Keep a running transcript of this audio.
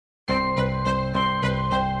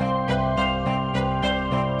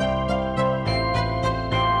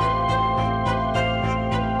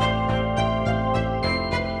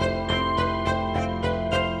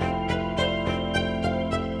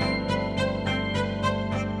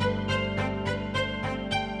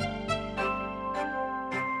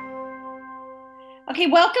Okay,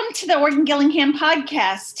 welcome to the Orton Gillingham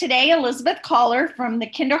podcast. Today, Elizabeth Coller from the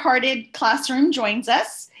Kinderhearted classroom joins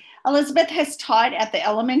us. Elizabeth has taught at the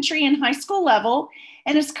elementary and high school level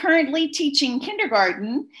and is currently teaching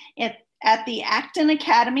kindergarten at the Acton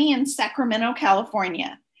Academy in Sacramento,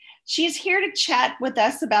 California. She is here to chat with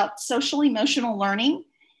us about social emotional learning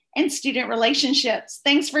and student relationships.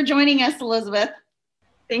 Thanks for joining us, Elizabeth.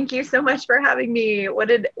 Thank you so much for having me.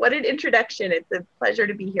 What an introduction. It's a pleasure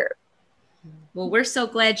to be here. Well, we're so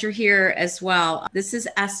glad you're here as well. This is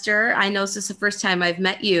Esther. I know this is the first time I've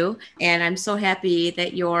met you, and I'm so happy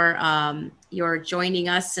that you're joining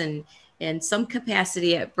us in some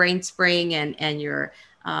capacity at Brain Spring, and you're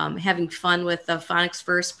having fun with the Phonics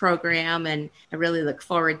First program, and I really look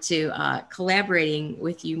forward to collaborating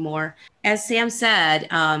with you more. As Sam said,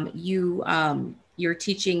 you're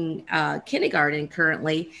teaching kindergarten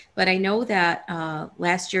currently, but I know that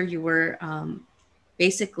last year you were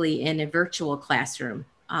basically in a virtual classroom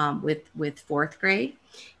with fourth grade.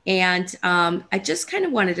 And I just kind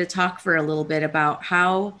of wanted to talk for a little bit about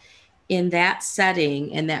how in that setting,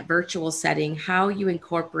 in that virtual setting, how you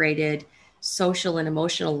incorporated social and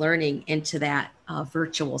emotional learning into that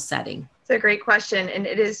virtual setting. It's a great question. And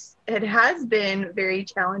it has been very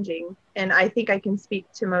challenging. And I think I can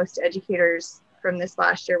speak to most educators from this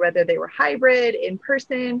last year, whether they were hybrid, in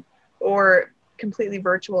person, or completely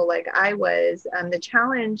virtual like I was. The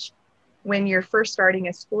challenge when you're first starting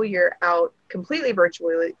a school year out completely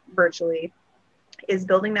virtually is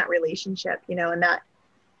building that relationship, and that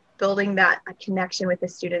building that connection with the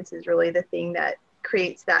students is really the thing that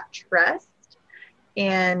creates that trust.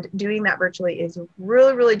 And doing that virtually is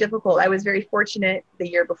really, really difficult. I was very fortunate the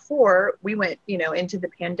year before we went, into the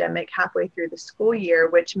pandemic halfway through the school year,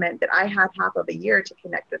 which meant that I had half of a year to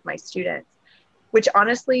connect with my students. Which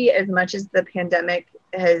honestly, as much as the pandemic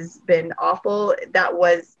has been awful, that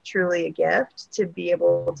was truly a gift to be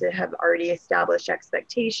able to have already established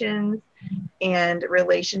expectations and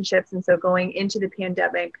relationships. And so going into the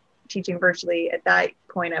pandemic, teaching virtually, at that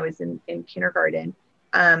point, I was in kindergarten.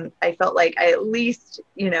 I felt like I at least,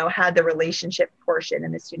 had the relationship portion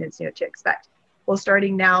and the students knew what to expect. Well,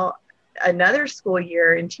 starting now, another school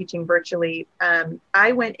year in teaching virtually,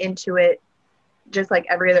 I went into it just like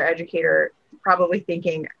every other educator, probably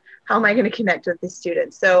thinking, how am I going to connect with the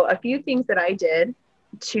students? So a few things that I did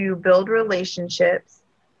to build relationships,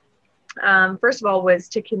 first of all, was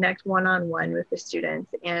to connect one-on-one with the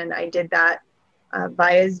students. And I did that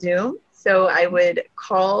via Zoom. So I would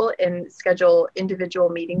call and schedule individual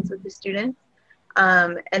meetings with the students.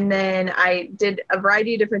 And then I did a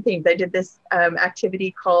variety of different things. I did this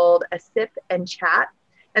activity called a sip and chat.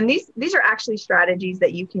 And these are actually strategies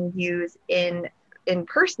that you can use in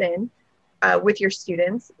person with your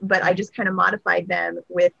students, but I just kind of modified them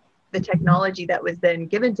with the technology that was then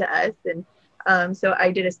given to us. And so I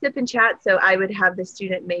did a sip and chat. So I would have the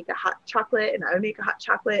student make a hot chocolate and I would make a hot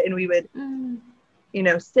chocolate, and we would,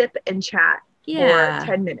 sip and chat for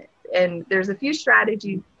 10 minutes. And there's a few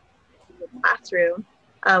strategies in the classroom.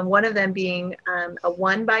 One of them being a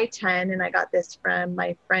 1x10. And I got this from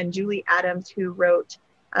my friend, Julie Adams, who wrote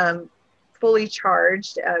Fully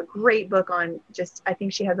Charged, a great book on I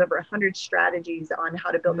think she has over 100 strategies on how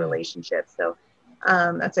to build relationships. So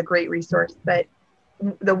that's a great resource. But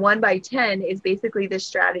the 1x10 is basically this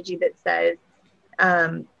strategy that says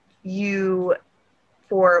you,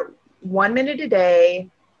 for 1 minute a day,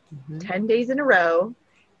 10 days in a row,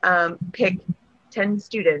 pick 10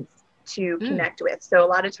 students to connect with. So a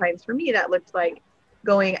lot of times for me, that looked like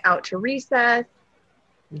going out to recess.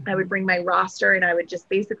 I would bring my roster and I would just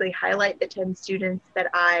basically highlight the 10 students that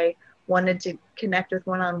I wanted to connect with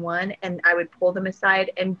one-on-one, and I would pull them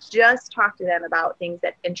aside and just talk to them about things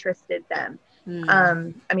that interested them.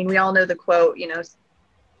 We all know the quote,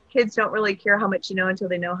 kids don't really care how much you know until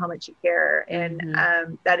they know how much you care. And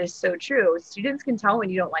that is so true. Students can tell when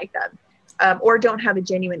you don't like them or don't have a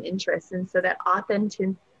genuine interest. And so that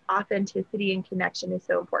authenticity and connection is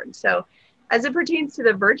so important. So as it pertains to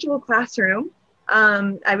the virtual classroom,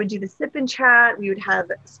 I would do the sip and chat. We would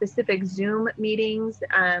have specific Zoom meetings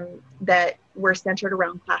that were centered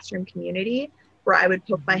around classroom community, where I would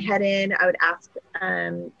poke my head in. I would ask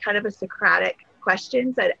kind of a Socratic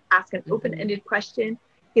questions. I'd ask an open-ended question,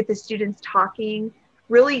 get the students talking,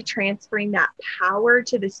 really transferring that power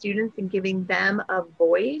to the students and giving them a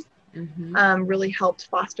voice, really helped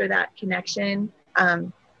foster that connection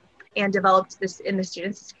and developed this in the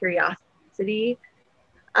students' curiosity.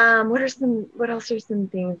 What else are some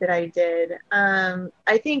things that I did?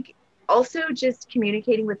 I think also just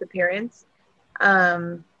communicating with the parents.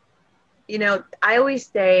 I always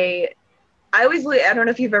look, I don't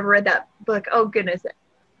know if you've ever read that book. Oh goodness.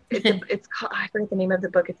 it's called, I forget the name of the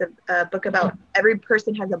book. It's a book about every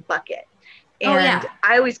person has a bucket. And Oh, yeah.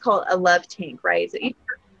 I always call it a love tank, right? So each of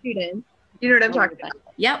our students, you know what I'm talking about?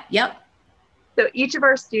 Yep. So each of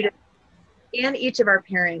our students and each of our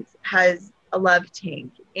parents has a love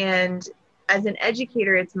tank. And as an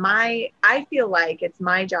educator, I feel like it's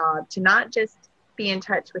my job to not just be in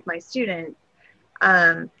touch with my students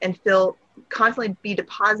and constantly be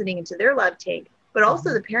depositing into their love tank, but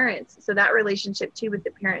also the parents. So that relationship too with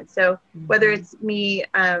the parents. So whether it's me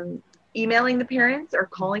emailing the parents or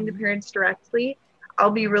calling the parents directly,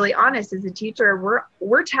 I'll be really honest, as a teacher,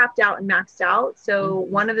 we're tapped out and maxed out. So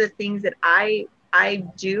one of the things that I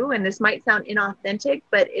do, and this might sound inauthentic,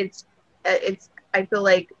 but it's I feel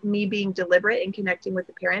like me being deliberate and connecting with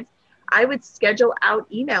the parents, I would schedule out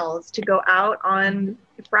emails to go out on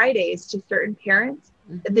Fridays to certain parents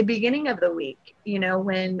at the beginning of the week,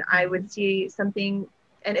 when I would see something,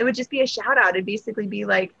 and it would just be a shout out. It'd basically be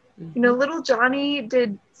like, little Johnny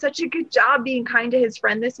did such a good job being kind to his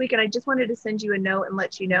friend this week. And I just wanted to send you a note and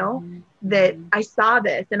let you know that I saw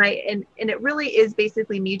this. And it really is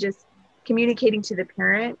basically me just communicating to the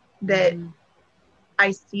parent that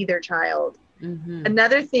I see their child.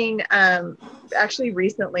 Another thing, actually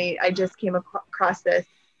recently, I just came across this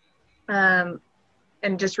and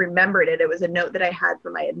just remembered it. It was a note that I had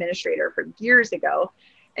from my administrator from years ago.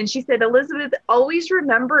 And she said, Elizabeth, always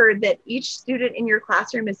remember that each student in your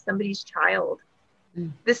classroom is somebody's child.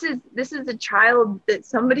 This is a child that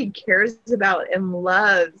somebody cares about and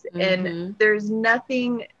loves. And there's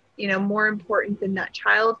nothing, more important than that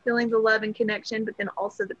child feeling the love and connection, but then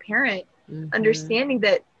also the parent understanding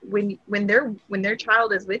that when their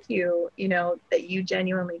child is with you, that you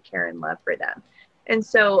genuinely care and love for them. And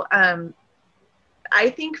so I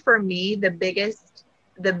think for me, the biggest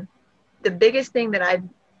thing that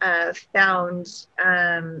I've found,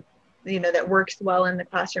 that works well in the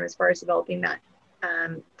classroom as far as developing that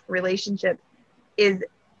relationship is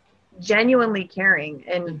genuinely caring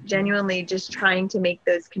and genuinely just trying to make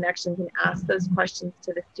those connections and ask those questions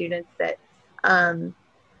to the students that,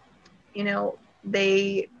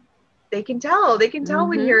 they can tell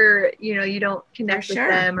when you're, you don't connect with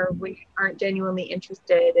them or we aren't genuinely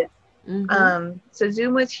interested. So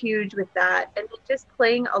Zoom was huge with that. And just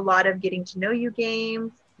playing a lot of getting to know you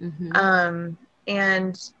games,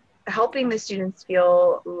 and helping the students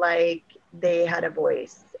feel like they had a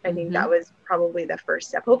voice. I think that was probably the first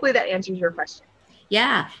step. Hopefully that answers your question.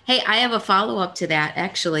 Yeah. Hey, I have a follow-up to that,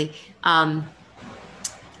 actually.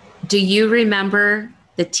 Do you remember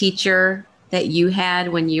the teacher that you had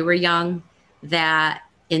when you were young that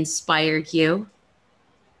inspired you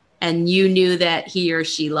and you knew that he or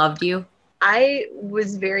she loved you? I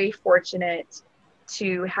was very fortunate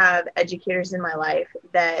to have educators in my life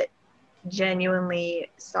that genuinely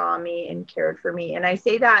saw me and cared for me. And I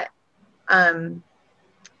say that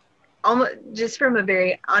almost just from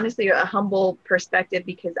honestly, a humble perspective,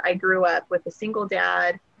 because I grew up with a single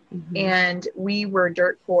dad and we were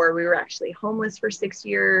dirt poor. We were actually homeless for 6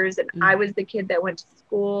 years. And I was the kid that went to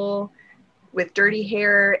school with dirty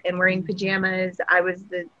hair and wearing pajamas. I was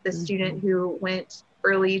the student who went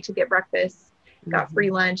early to get breakfast, got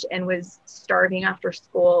free lunch, and was starving after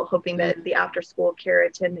school, hoping that the after school care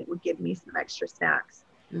attendant would give me some extra snacks.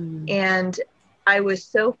 And I was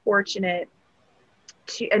so fortunate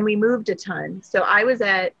and we moved a ton. So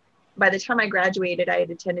by the time I graduated, I had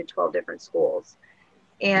attended 12 different schools.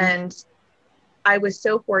 And I was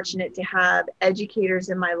so fortunate to have educators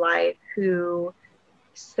in my life who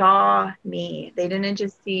saw me. They didn't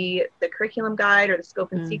just see the curriculum guide or the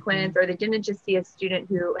scope and sequence, or they didn't just see a student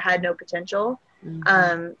who had no potential.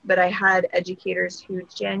 But I had educators who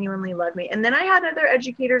genuinely loved me. And then I had other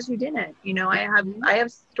educators who didn't. I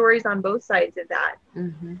have stories on both sides of that.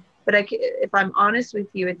 But if I'm honest with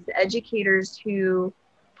you, it's the educators who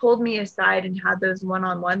pulled me aside and had those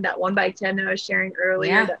one-on-one, that 1x10 that I was sharing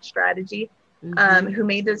earlier, that strategy, who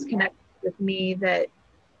made those connections with me that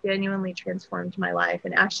genuinely transformed my life.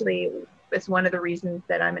 And actually, it's one of the reasons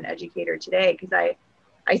that I'm an educator today, because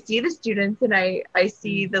I see the students and I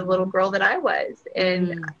see the little girl that I was.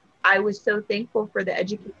 And I was so thankful for the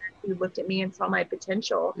educators who looked at me and saw my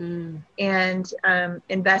potential and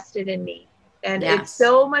invested in me. And it's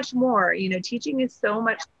so much more, teaching is so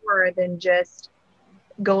much more than just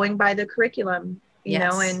going by the curriculum,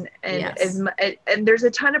 and there's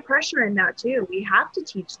a ton of pressure in that too. We have to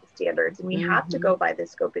teach the standards and we have to go by the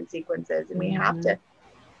scope and sequences, and we have to,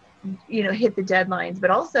 hit the deadlines,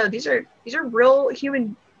 but also these are real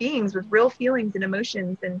human beings with real feelings and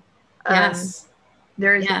emotions. And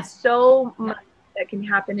there's so much that can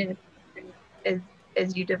happen in as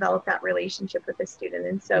as you develop that relationship with the student.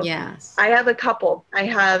 And so Yes. I have a couple.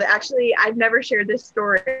 I've never shared this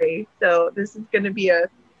story, so this is going to be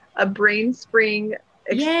a Brain Spring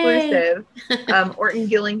exclusive, Orton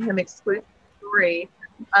Gillingham exclusive story.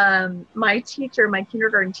 My teacher, my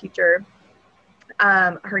kindergarten teacher,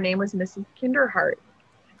 her name was Mrs. Kinderhearted.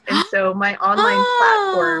 And so my online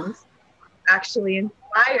platforms actually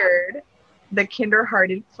inspired, the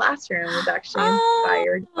Kinderhearted classroom was actually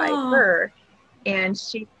inspired by her. And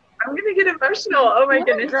I'm going to get emotional. Oh my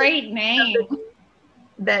goodness. Great name.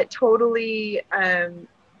 That totally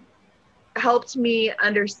helped me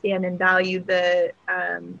understand and value the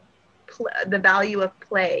value of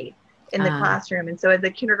play in the classroom. And so as a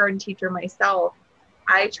kindergarten teacher myself,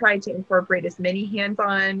 I tried to incorporate as many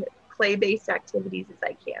hands-on play-based activities as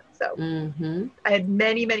I can. So I had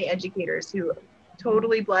many, many educators who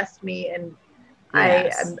totally blessed me, and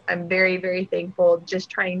I'm very, very thankful, just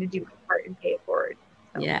trying to do my part and pay it forward.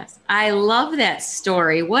 So. Yes. I love that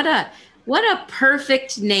story. What a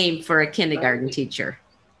perfect name for a kindergarten teacher.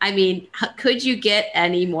 I mean, could you get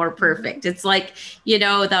any more perfect? It's like, the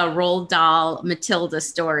Roald Dahl Matilda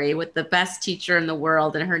story with the best teacher in the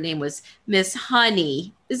world, and her name was Miss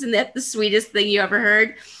Honey. Isn't that the sweetest thing you ever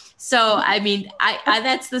heard? So, I mean, I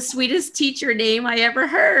that's the sweetest teacher name I ever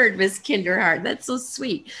heard, Miss Kinderheart. That's so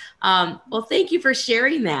sweet. Well, thank you for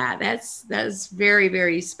sharing that. That's very,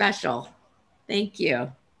 very special. Thank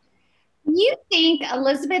you.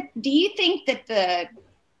 Elizabeth, do you think that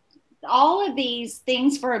all of these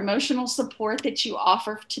things for emotional support that you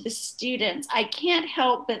offer to the students, I can't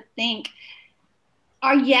help but think,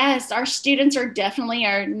 our students are definitely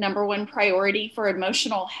our number one priority for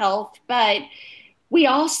emotional health, but we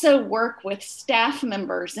also work with staff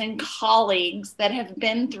members and colleagues that have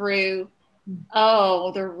been through,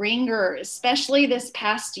 the ringer, especially this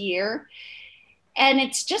past year. And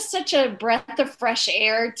it's just such a breath of fresh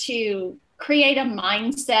air to create a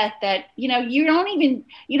mindset that, you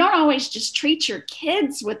don't always just treat your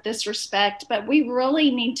kids with this respect, but we really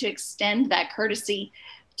need to extend that courtesy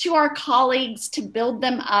to our colleagues to build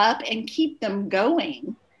them up and keep them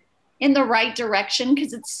going in the right direction,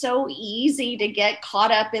 because it's so easy to get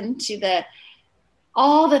caught up into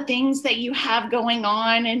all the things that you have going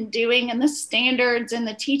on and doing, and the standards and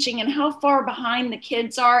the teaching and how far behind the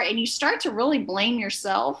kids are. And you start to really blame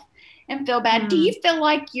yourself and feel bad. Do you feel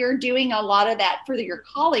like you're doing a lot of that for your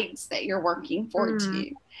colleagues that you're working for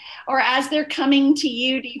too? Or as they're coming to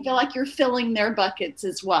you, do you feel like you're filling their buckets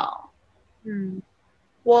as well?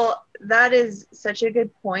 Well, that is such a good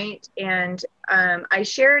point. And I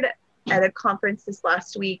shared at a conference this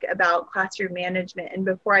last week about classroom management. And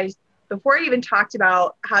before I even talked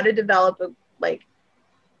about how to develop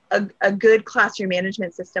a good classroom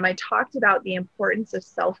management system, I talked about the importance of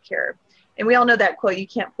self-care. And we all know that quote, you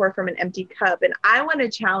can't pour from an empty cup. And I want to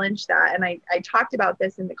challenge that. And I talked about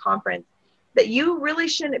this in the conference, that you really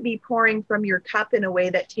shouldn't be pouring from your cup in a way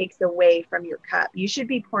that takes away from your cup. You should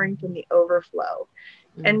be pouring from the overflow.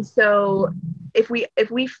 And so if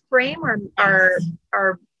we frame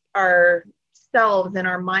ourselves and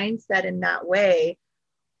our mindset in that way,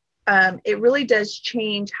 it really does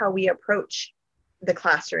change how we approach the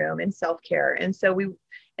classroom and self-care. And so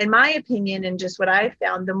in my opinion, and just what I've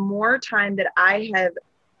found, the more time that I have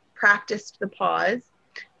practiced the pause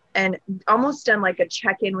and almost done like a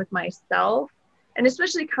check-in with myself, and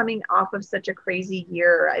especially coming off of such a crazy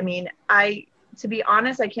year. I mean, to be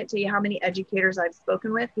honest, I can't tell you how many educators I've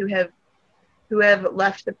spoken with who have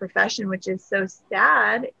left the profession, which is so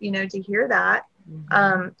sad, to hear that.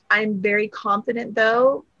 I'm very confident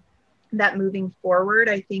though, that moving forward,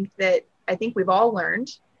 I think we've all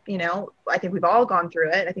learned, I think we've all gone through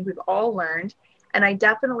it. I think we've all learned. And I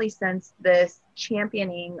definitely sense this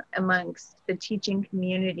championing amongst the teaching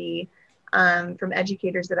community, from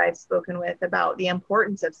educators that I've spoken with, about the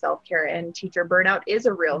importance of self-care, and teacher burnout is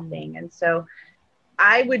a real thing. And so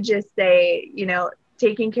I would just say,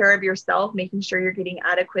 taking care of yourself, making sure you're getting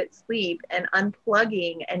adequate sleep, and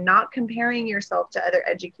unplugging and not comparing yourself to other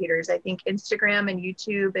educators. I think Instagram and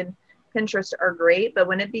YouTube and Pinterest are great, but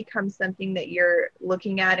when it becomes something that you're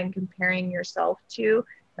looking at and comparing yourself to,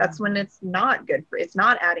 that's when it's not good it's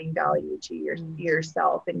not adding value to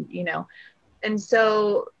yourself. And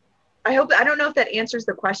so I don't know if that answers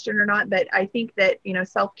the question or not, but I think that,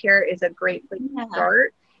 self-care is a great place to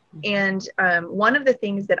start. And one of the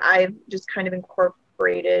things that I've just kind of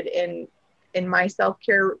incorporated in my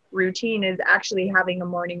self-care routine is actually having a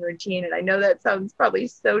morning routine. And I know that sounds probably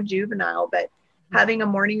so juvenile, but having a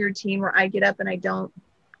morning routine where I get up and I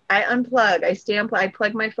unplug, I stay unplugged, I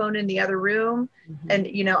plug my phone in the other room. And,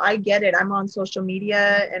 I get it. I'm on social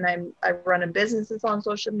media, and I run a business that's on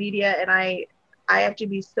social media, and I I have to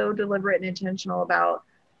be so deliberate and intentional about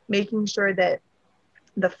making sure that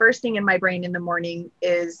the first thing in my brain in the morning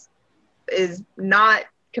is not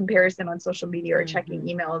comparison on social media or checking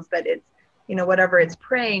emails, but it's, you know, whatever, it's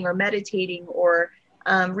praying or meditating or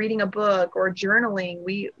reading a book or journaling.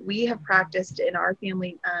 We have practiced in our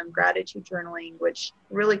family gratitude journaling, which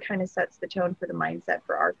really kind of sets the tone for the mindset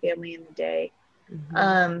for our family in the day.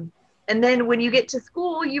 And then when you get to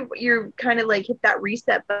school, you're kind of like hit that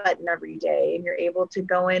reset button every day, and you're able to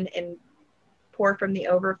go in and pour from the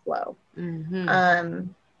overflow.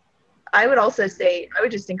 I would also say, I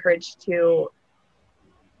would just encourage to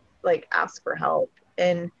like ask for help.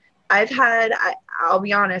 And I'll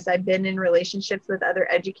be honest, I've been in relationships with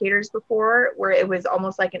other educators before where it was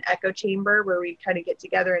almost like an echo chamber where we kind of get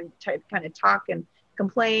together and kind of talk and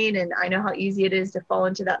complain. And I know how easy it is to fall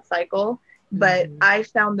into that cycle, but I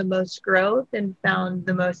found the most growth and found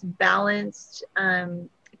the most balanced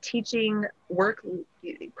teaching work,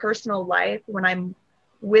 personal life when I'm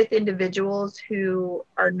with individuals who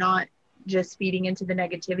are not just feeding into the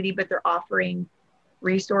negativity, but they're offering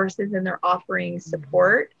resources and they're offering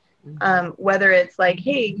support. Whether it's like,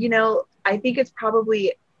 hey, you know, I think it's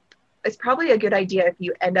probably a good idea if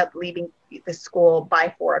you end up leaving the school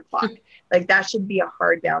by 4 o'clock. Like that should be a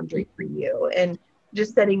hard boundary for you. And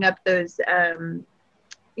just setting up those,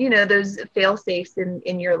 you know, those fail safes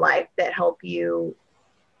in your life that help you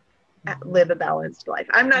live a balanced life.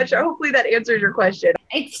 I'm not sure. Hopefully that answers your question.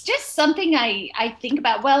 It's just something I think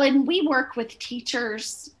about. Well, and we work with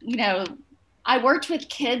teachers, you know, I worked with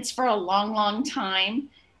kids for a long, long time.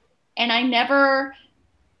 And I never,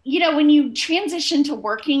 you know, when you transition to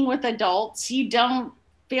working with adults, you don't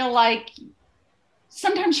feel like,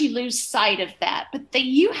 sometimes you lose sight of that, but that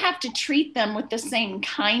you have to treat them with the same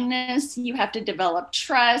kindness. You have to develop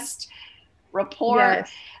trust, rapport.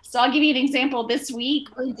 Yes. So I'll give you an example. This week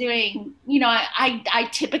we're doing, you know, I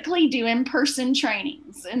typically do in-person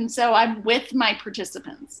trainings. And so I'm with my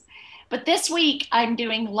participants. But this week I'm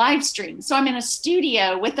doing live streams. So I'm in a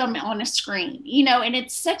studio with them on a screen, you know, and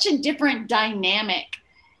it's such a different dynamic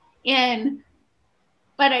in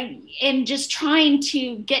just trying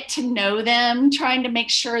to get to know them, trying to make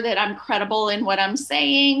sure that I'm credible in what I'm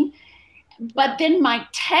saying. But then my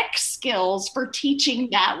tech skills for teaching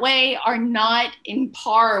that way are not in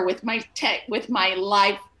par with my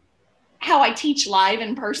live, how I teach live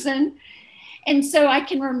in person. And so I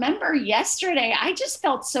can remember yesterday, I just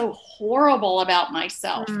felt so horrible about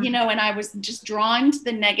myself, you know, and I was just drawn to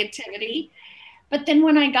the negativity. But then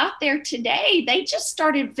when I got there today, they just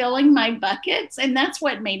started filling my buckets. And that's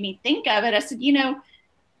what made me think of it. I said, you know,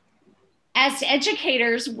 as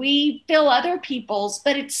educators, we fill other people's,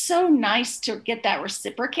 but it's so nice to get that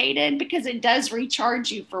reciprocated because it does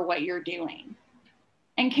recharge you for what you're doing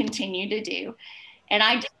and continue to do. And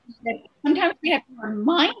I just, sometimes we have to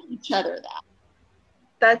remind each other that.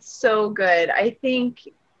 That's so good. I think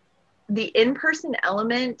the in-person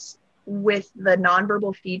element with the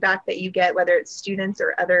nonverbal feedback that you get, whether it's students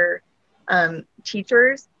or other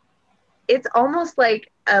teachers, it's almost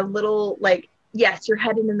like a little like, yes, you're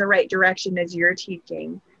headed in the right direction as you're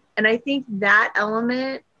teaching. And I think that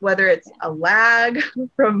element, whether it's a lag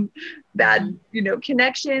from bad, you know,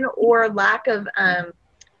 connection or lack of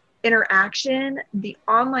interaction, the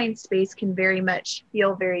online space can very much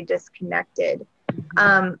feel very disconnected.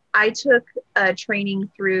 I took a training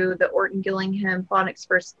through the Orton Gillingham Phonics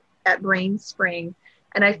First at Brain Spring,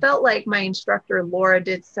 and I felt like my instructor, Laura,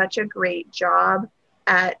 did such a great job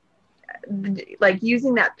at like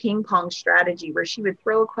using that ping pong strategy where she would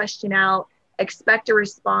throw a question out, expect a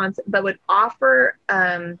response, but would offer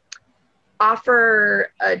a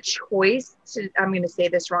choice to, I'm going to say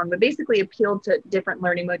this wrong, but basically appealed to different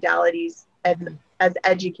learning modalities as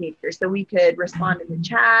educators. So we could respond in the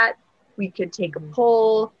chat, we could take a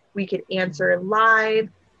poll, we could answer live.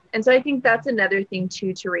 And so I think that's another thing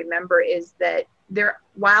too to remember is that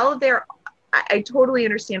I totally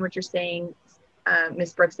understand what you're saying,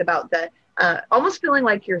 Ms. Brooks, about the almost feeling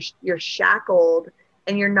like you're shackled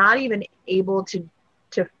and you're not even able to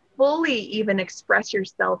fully even express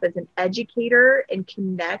yourself as an educator and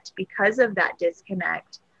connect because of that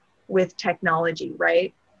disconnect with technology,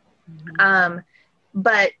 right?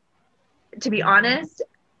 But to be honest,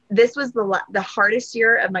 this was the hardest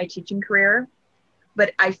year of my teaching career,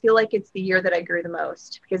 but I feel like it's the year that I grew the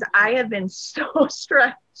most because I have been so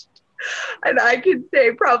stretched. And I can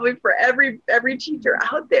say probably for every teacher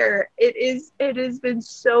out there, it has been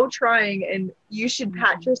so trying, and you should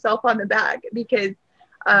pat yourself on the back because,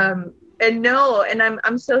 and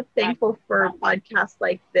I'm so thankful for podcasts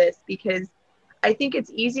like this because I think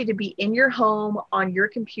it's easy to be in your home on your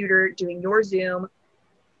computer doing your Zoom.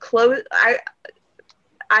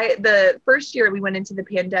 the first year we went into the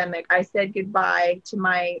pandemic, I said goodbye to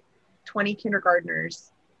my 20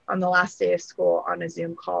 kindergartners on the last day of school on a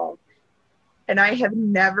Zoom call. And I have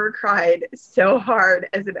never cried so hard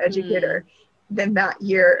as an educator than that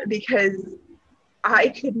year, because I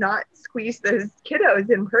could not squeeze those kiddos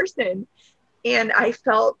in person. And I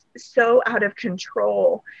felt so out of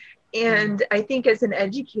control. And I think as an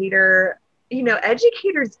educator, you know,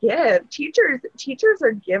 educators give, teachers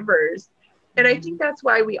are givers. And I think that's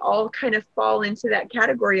why we all kind of fall into that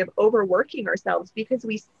category of overworking ourselves, because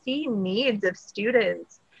we see needs of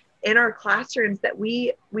students in our classrooms that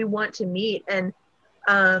we want to meet. And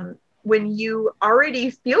when you already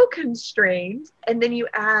feel constrained and then you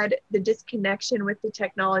add the disconnection with the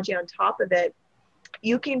technology on top of it,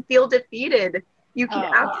 you can feel defeated. You can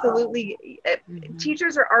absolutely,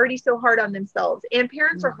 teachers are already so hard on themselves, and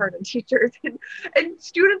parents are hard on teachers, and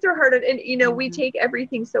students are hard on, and, you know, we take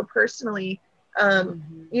everything so personally.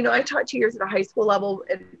 You know, I taught 2 years at a high school level,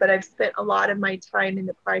 but I've spent a lot of my time in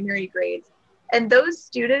the primary grades, and those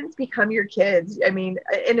students become your kids. I mean,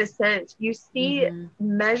 in a sense, you see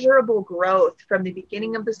measurable growth from the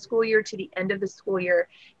beginning of the school year to the end of the school year,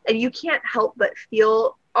 and you can't help but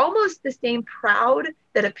feel almost the same proud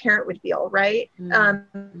that a parent would feel, right?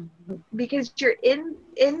 Because you're in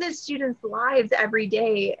the students' lives every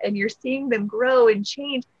day, and you're seeing them grow and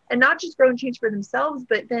change, and not just grow and change for themselves,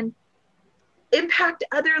 but then impact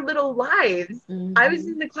other little lives. I was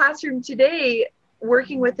in the classroom today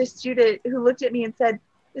working with a student who looked at me and said,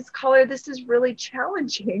 "Ms. Coller, this is really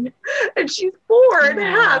challenging." And she's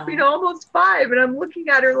 4.5, you know, almost 5. And I'm looking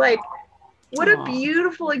at her like, what a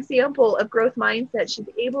beautiful example of growth mindset. She's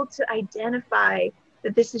able to identify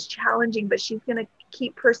that this is challenging, but she's going to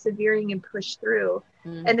keep persevering and push through.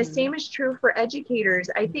 And the same is true for educators.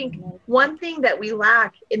 I think one thing that we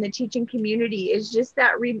lack in the teaching community is just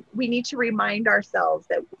that we need to remind ourselves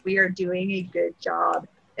that we are doing a good job.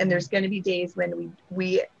 And there's going to be days when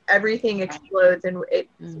we everything explodes and it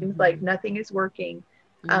seems like nothing is working.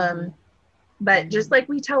 But just like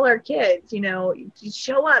we tell our kids, you know, you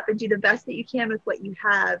show up and do the best that you can with what you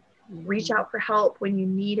have, reach out for help when you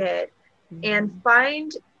need it, and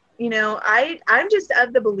find, you know, I'm just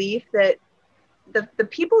of the belief that the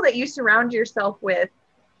people that you surround yourself with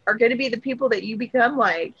are going to be the people that you become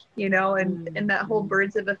like, you know, and that whole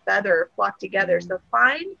birds of a feather flock together. So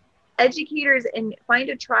find educators and find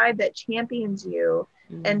a tribe that champions you,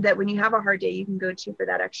 and that when you have a hard day, you can go to for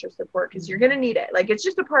that extra support, because you're going to need it. Like, it's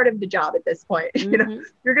just a part of the job at this point. You know,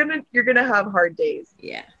 you're going to have hard days.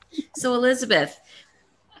 Yeah. So Elizabeth,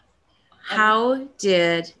 how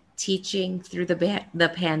did teaching through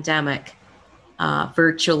the pandemic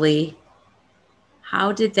virtually,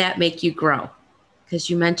 how did that make you grow? Because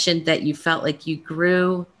you mentioned that you felt like you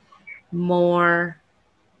grew more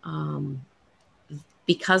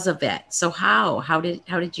because of it. So how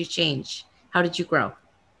did you change? How did you grow?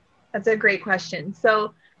 That's a great question.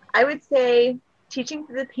 So I would say teaching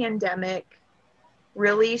through the pandemic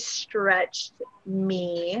really stretched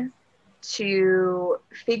me to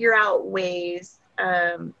figure out ways.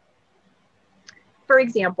 For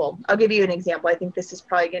example, I'll give you an example. I think this is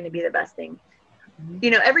probably going to be the best thing. You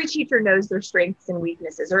know, every teacher knows their strengths and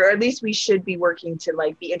weaknesses, or at least we should be working to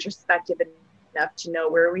like be introspective enough to know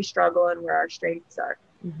where we struggle and where our strengths are.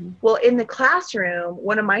 Well, in the classroom,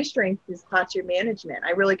 one of my strengths is classroom management.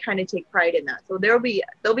 I really kind of take pride in that. So there'll be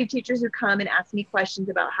teachers who come and ask me questions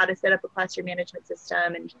about how to set up a classroom management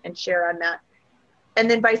system and share on that. And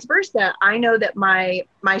then vice versa. I know that my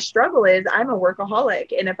struggle is I'm a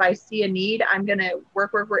workaholic, and if I see a need, I'm going to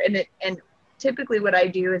work. And typically what I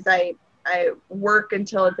do is I work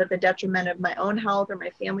until it's at the detriment of my own health or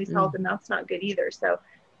my family's health, and that's not good either. So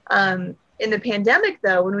in the pandemic,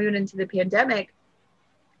 though, when we went into the pandemic,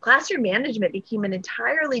 classroom management became an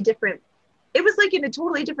entirely different, it was like in a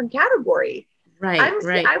totally different category. Right.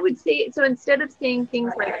 I would say, so instead of saying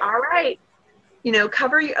things like, all right, you know,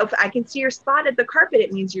 cover your, if I can see your spot at the carpet,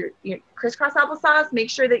 it means you're crisscross applesauce, make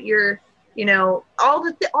sure that you're, you know, all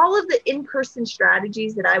of the in-person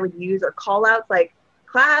strategies that I would use, or call outs like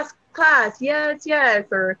class, yes,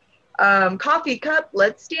 or coffee cup,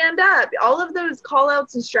 let's stand up. All of those call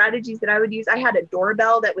outs and strategies that I would use. I had a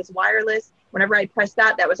doorbell that was wireless. Whenever I pressed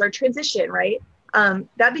that was our transition, right?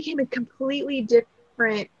 That became a completely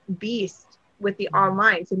different beast with the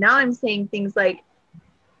online. So now I'm saying things like,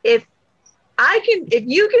 if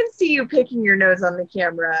you can see you picking your nose on the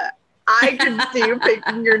camera, I can see you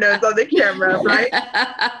picking your nose on the camera, right?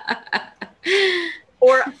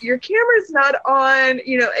 Or your camera's not on,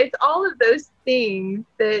 you know, it's all of those things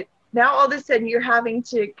that now all of a sudden you're having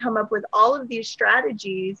to come up with all of these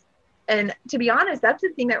strategies And to be honest, that's the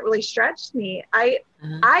thing that really stretched me. I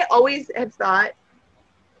always have thought,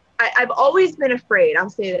 I've always been afraid. I'll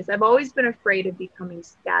say this. I've always been afraid of becoming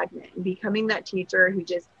stagnant and becoming that teacher who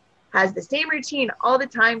just has the same routine all the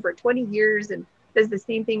time for 20 years and does the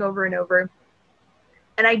same thing over and over.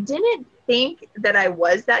 And I didn't think that I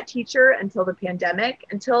was that teacher until the pandemic,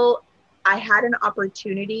 until I had an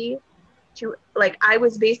opportunity to, like, I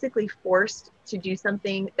was basically forced to do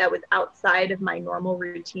something that was outside of my normal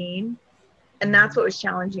routine. And that's what was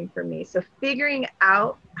challenging for me. So figuring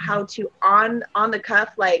out how to on the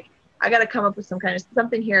cuff, like, I got to come up with some kind of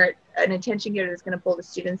something here, an attention getter that's going to pull the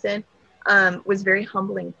students in, was very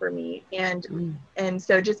humbling for me. And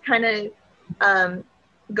so just kind of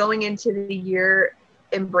going into the year,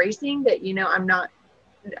 embracing that, you know, I'm not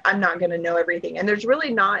going to know everything. And there's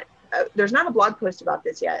really not, there's not a blog post about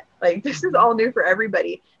this yet. Like, this is all new for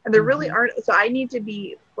everybody. And there really aren't. So I need to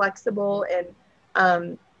be flexible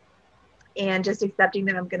and just accepting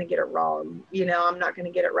that I'm going to get it wrong. You know, I'm not going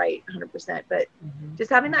to get it right 100%, but just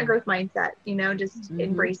having that growth mindset, you know, just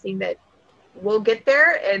embracing that we'll get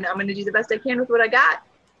there and I'm going to do the best I can with what I got.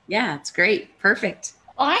 Yeah, it's great. Perfect.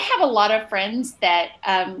 Well, I have a lot of friends that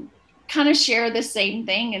kind of share the same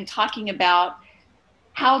thing and talking about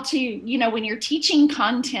how to, you know, when you're teaching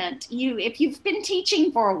content, if you've been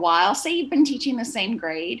teaching for a while, say you've been teaching the same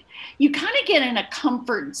grade, you kind of get in a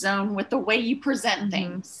comfort zone with the way you present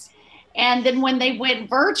things. And then when they went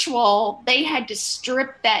virtual, they had to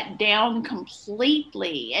strip that down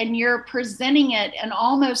completely. And you're presenting it and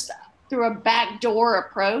almost through a backdoor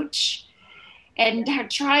approach and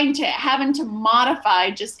having to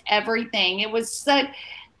modify just everything. It was so,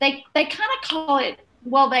 they kind of call it,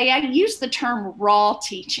 well, they use the term raw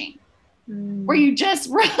teaching, where you just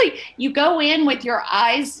really, you go in with your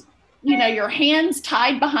eyes, you know, your hands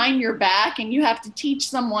tied behind your back, and you have to teach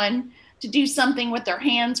someone to do something with their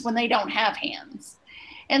hands when they don't have hands.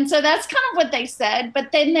 And so that's kind of what they said.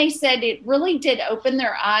 But then they said it really did open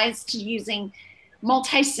their eyes to using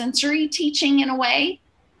multisensory teaching in a way,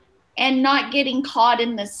 and not getting caught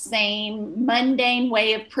in the same mundane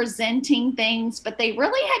way of presenting things, but they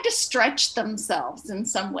really had to stretch themselves in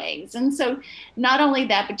some ways. And so not only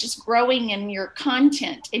that, but just growing in your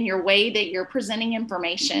content, in your way that you're presenting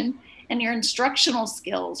information, and your instructional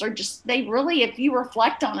skills are just, they really, if you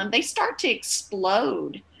reflect on them, they start to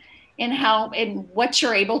explode in what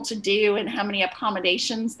you're able to do and how many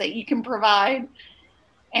accommodations that you can provide.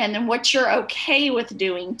 And then what you're okay with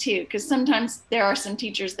doing too, because sometimes there are some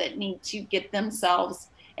teachers that need to get themselves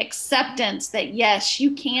acceptance that, yes,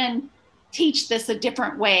 you can teach this a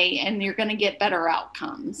different way and you're going to get better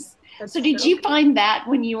outcomes. So did you find that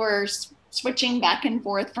when you were switching back and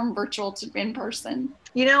forth from virtual to in person?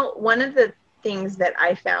 You know, one of the things that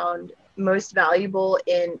I found most valuable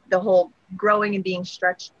in the whole growing and being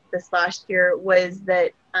stretched this last year was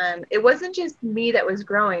that it wasn't just me that was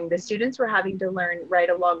growing. The students were having to learn right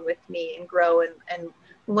along with me and grow and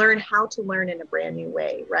learn how to learn in a brand new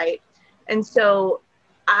way, right? And so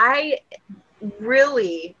I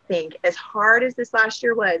really think, as hard as this last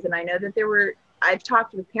year was, and I know that I've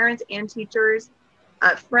talked with parents and teachers,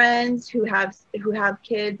 friends who have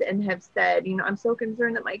kids and have said, you know, I'm so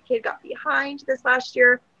concerned that my kid got behind this last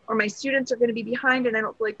year, or my students are going to be behind and I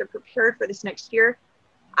don't feel like they're prepared for this next year.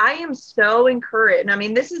 I am so encouraged. I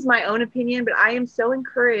mean, this is my own opinion, but I am so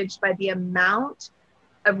encouraged by the amount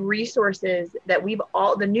of resources that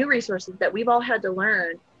the new resources that we've all had to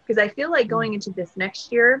learn, because I feel like going into this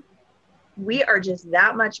next year, we are just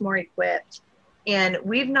that much more equipped. And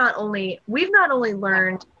we've not only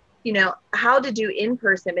learned, you know, how to do in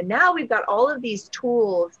person, but now we've got all of these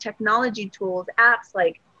tools, technology tools, apps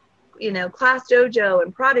like, you know, Class Dojo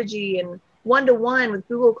and Prodigy and one-to-one with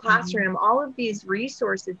Google Classroom, all of these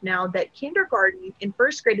resources now that kindergarten and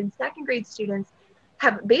first grade and second grade students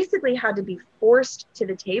have basically had to be forced to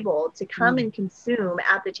the table to come and consume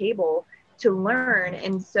at the table to learn.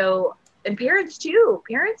 And so, and parents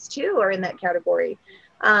too are in that category.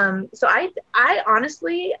 So I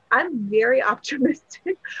honestly, I'm very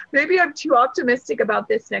optimistic. Maybe I'm too optimistic about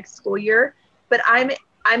this next school year, but I'm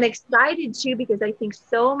excited too, because I think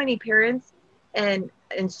so many parents and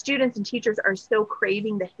students and teachers are so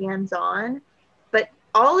craving the hands-on. But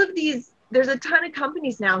all of these, there's a ton of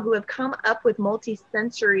companies now who have come up with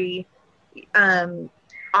multi-sensory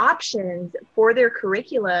options for their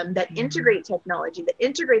curriculum that integrate technology, that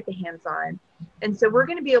integrate the hands-on. And so we're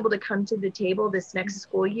going to be able to come to the table this next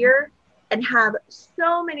school year and have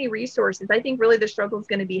so many resources. I think really the struggle is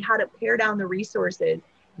going to be how to pare down the resources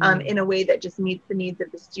in a way that just meets the needs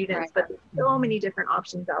of the students. Right. But there's so many different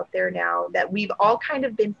options out there now that we've all kind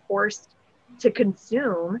of been forced to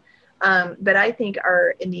consume. but I think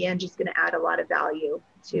are in the end just going to add a lot of value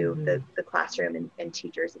to the classroom and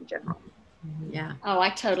teachers in general. Yeah. Oh, I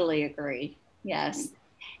totally agree. Yes.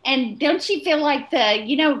 And don't you feel like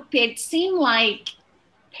it seemed like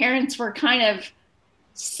parents were kind of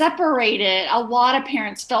separated. A lot of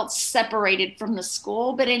parents felt separated from the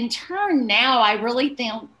school, but in turn now I really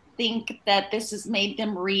think that this has made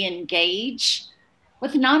them re-engage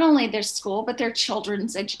with not only their school but their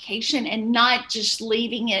children's education, and not just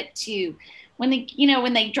leaving it to when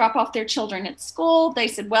they drop off their children at school, they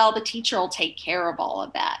said, well, the teacher will take care of all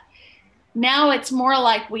of that. Now it's more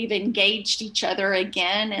like we've engaged each other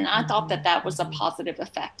again, and I thought that was a positive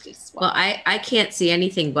effect as well. Well, I can't see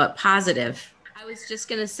anything but positive. I was just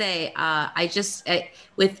going to say,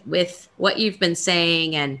 with what you've been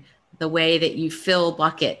saying and the way that you fill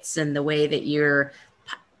buckets and the way that you're,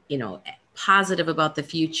 positive about the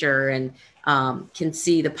future and can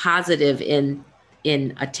see the positive in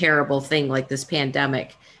a terrible thing like this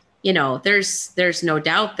pandemic, there's no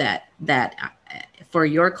doubt that for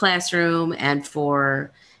your classroom and for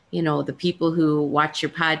the people who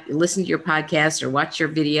listen to your podcast or watch your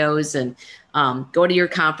videos and go to your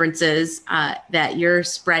conferences, that you're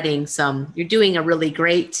doing a really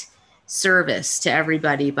great service to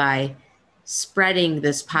everybody by spreading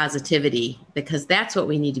this positivity, because that's what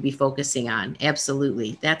we need to be focusing on.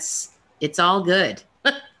 Absolutely. It's all good.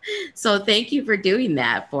 So thank you for doing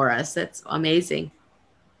that for us. That's amazing.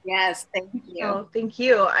 Yes, thank you. Oh, thank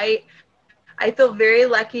you. I feel very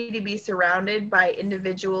lucky to be surrounded by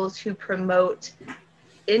individuals who promote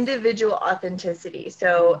individual authenticity.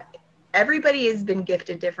 So everybody has been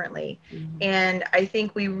gifted differently. And I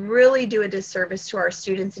think we really do a disservice to our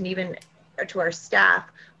students and even to our staff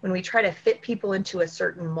when we try to fit people into a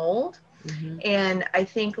certain mold. And I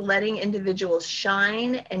think letting individuals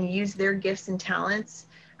shine and use their gifts and talents,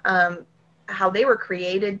 how they were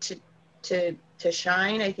created to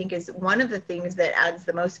shine, I think is one of the things that adds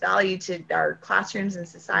the most value to our classrooms and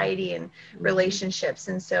society and relationships.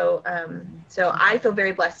 And so I feel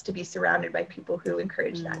very blessed to be surrounded by people who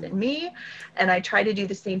encourage that in me. And I try to do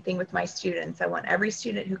the same thing with my students. I want every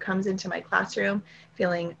student who comes into my classroom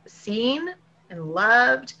feeling seen and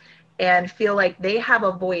loved and feel like they have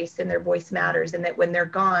a voice and their voice matters, and that when they're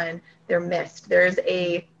gone, they're missed. There's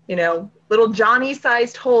a, little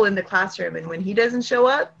Johnny-sized hole in the classroom, and when he doesn't show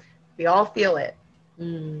up, we all feel it.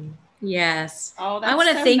 Yes. Oh, I want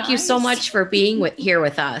to thank you so nice. much for being here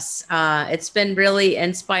with us. It's been really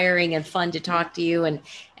inspiring and fun to talk to you, and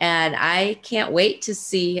I can't wait to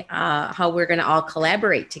see how we're going to all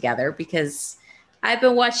collaborate together, because I've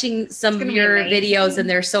been watching some of your videos and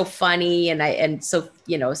they're so funny, and so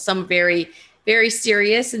some very, very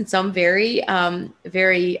serious and some very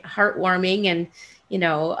very heartwarming. And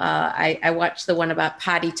I watched the one about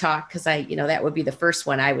potty talk because that would be the first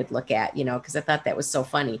one I would look at, because I thought that was so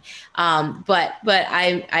funny. But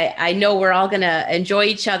I know we're all going to enjoy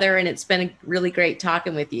each other, and it's been really great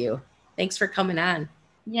talking with you. Thanks for coming on.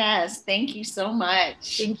 Yes, thank you so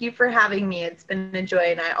much. Thank you for having me. It's been a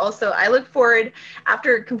joy. And I look forward,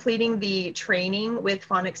 after completing the training with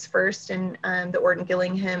Phonics First and the Orton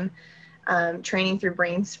Gillingham training through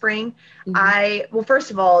Brain Spring. Well,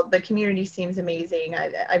 first of all, the community seems amazing.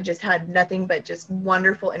 I've just had nothing but just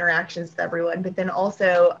wonderful interactions with everyone. But then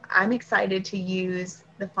also, I'm excited to use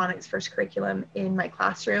the Phonics First curriculum in my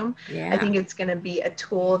classroom. Yeah. I think it's going to be a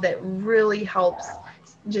tool that really helps,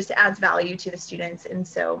 just adds value to the students. And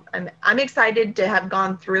so I'm excited to have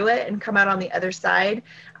gone through it and come out on the other side,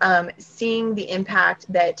 seeing the impact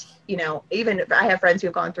that, even if I have friends who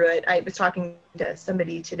have gone through it. I was talking to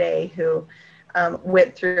somebody today who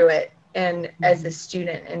went through it and as a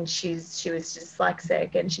student, and she was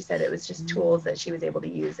dyslexic, and she said it was just tools that she was able to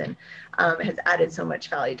use, and has added so much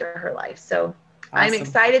value to her life. So awesome. I'm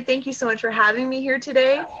excited. Thank you so much for having me here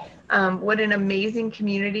today. What an amazing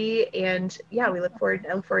community. And yeah, I look forward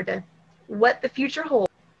to what the future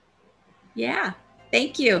holds. Yeah.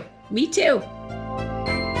 Thank you. Me too.